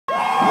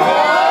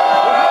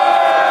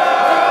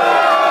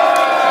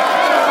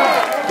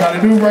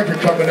a new record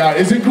coming out.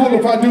 Is it cool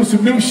if I do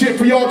some new shit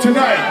for y'all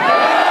tonight?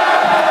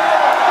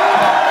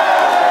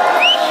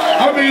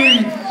 I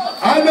mean,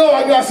 I know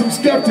I got some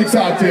skeptics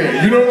out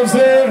there, you know what I'm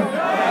saying?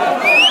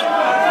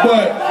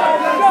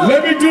 But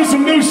let me do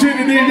some new shit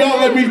and then y'all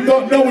let me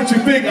know what you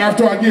think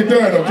after I get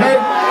done, okay?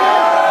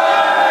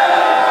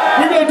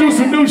 We're gonna do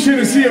some new shit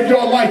and see if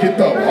y'all like it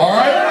though,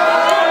 alright?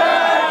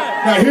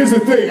 Now here's the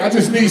thing, I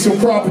just need some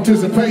crowd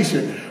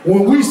participation.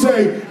 When we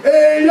say,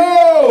 hey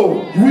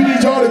yo, we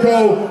need y'all to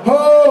go,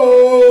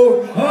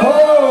 ho, ho,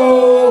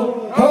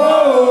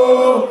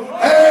 ho,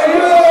 hey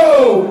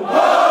yo, ho,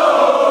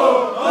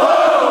 ho,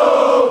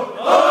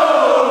 ho,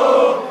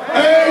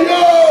 hey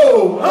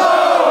yo, ho,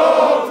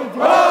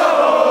 ho,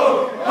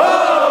 ho.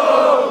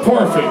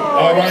 Perfect,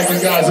 alright, you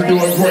guys are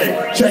doing great.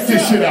 Check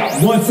this shit out.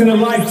 Once in a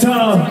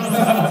lifetime,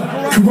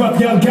 corrupt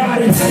young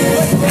goddess.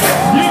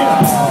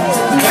 Yeah.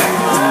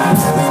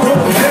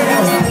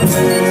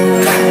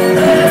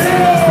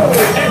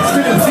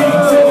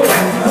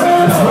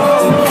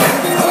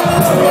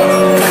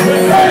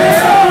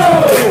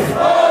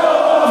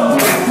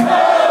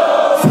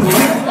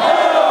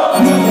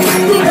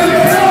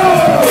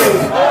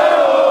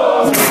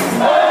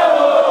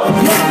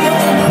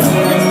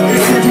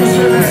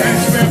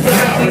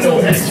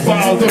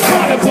 The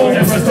chronicle,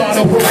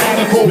 Aristotle,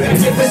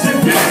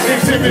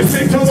 Xzibit,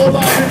 stick to the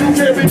line, and you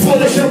can't be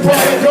foolish and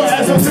prodigal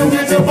as I'm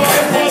doing the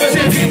modern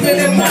politics.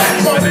 Keeping in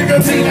mind, my nigga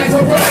team like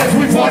a rise.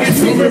 We party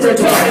super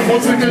recline,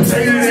 once again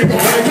taking it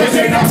going, cause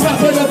ain't no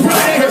top of the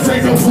pride. Cause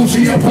ain't no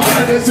Fuji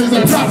Apollo, this is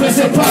a top of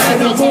supply.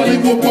 The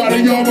Hollywood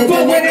body armor,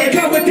 but when they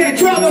come with that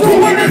trouble, so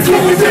I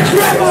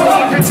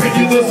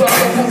continue the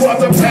saga, move out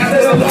the path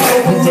of the law,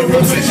 move the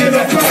position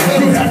of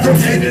cover. You have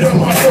created a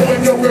muscle when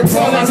you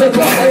reply as a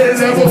cover, and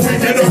never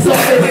weaken or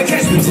slaughter. They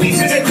catch me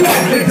squeezing and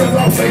clapping, cause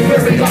I'm playing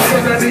very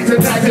often. I need to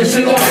knock this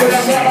shit off, but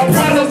I got a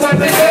problem with my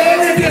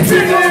nigga. It gets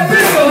bigger and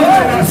bigger.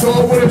 And I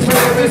saw with a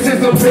trailer, this is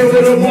the field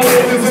of the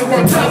world. This is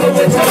my time of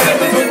retirement,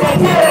 this is my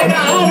world.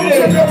 I own it.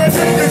 So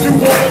everything that you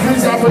want,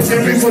 please God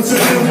forgive me for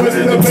sinning with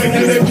it. The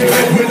making and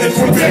killing with this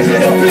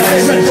provision of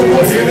business.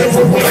 Sexual healing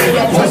for winning.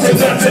 I push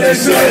it up to this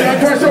shit. I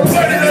crash your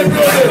blood in the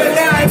good. But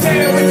now I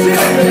can't even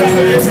chill.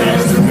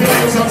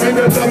 I'm in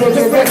the double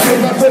direction.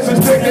 My push is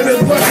taking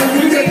this weapon.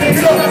 You get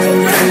niggas up.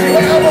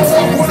 Wherever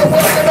I'm with a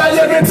weapon, I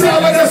live in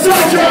town like a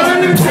soldier. I'm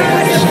in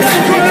town.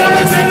 Put on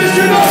and take this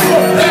shit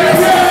over. Hey,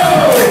 yo!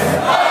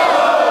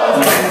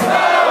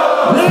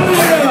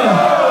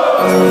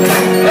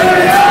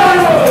 Hey, yo!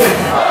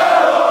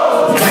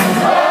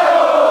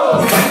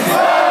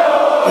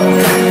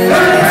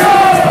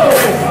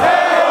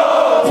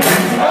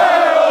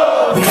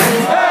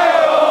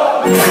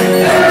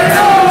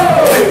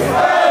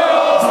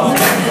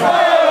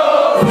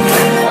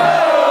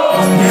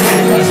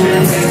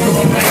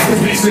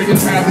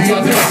 Niggas have the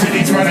audacity,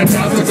 trying to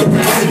doubt the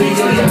capacity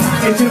of your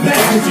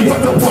intervention.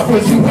 What the fuck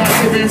was you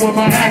asking me with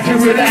my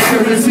accurate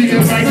accuracy,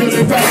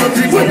 immaculate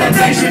faculty, with the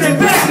nation and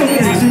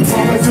backwards? You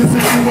promise a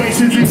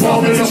situation, you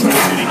fall in a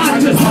tragedy.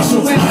 I just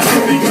hustle and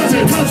hustle because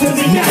it comes to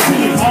me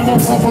naturally. I'm a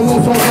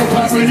buffalo soldier,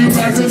 clapping you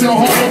back to your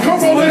home.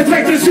 Come on, let's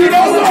take this shit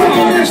over.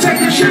 Come on, let's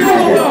take this shit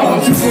over. I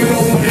want you to put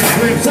over this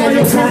clips on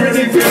your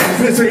permanent grip.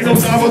 This ain't no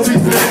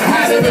novelty thing.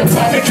 Higher than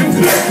private you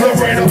flip.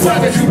 Lorraine,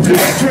 private you dip.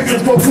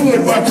 Triggers for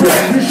good, my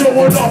friend. You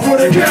showing off for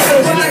the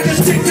cameras. I can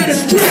stick to the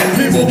script.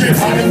 People get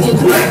Hollywood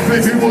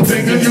quick. People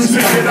think that you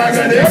sick and I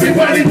got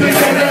everybody think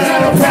I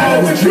got a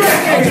problem with you.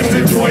 I'm just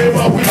enjoying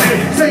my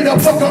weekend. Say the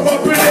fuck up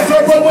my business. I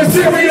run with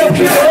serial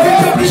killers.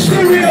 Fucking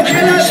serial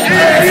killers.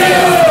 Hey,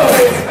 yo!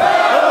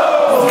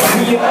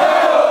 Hey, yo!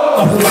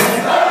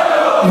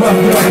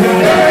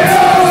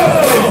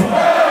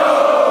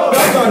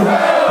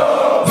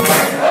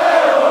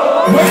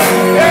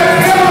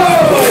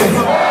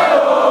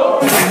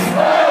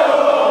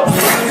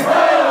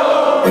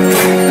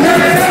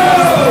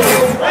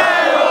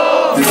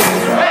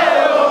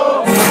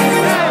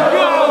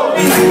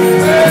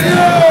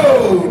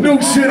 New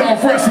shit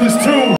off Restless 2.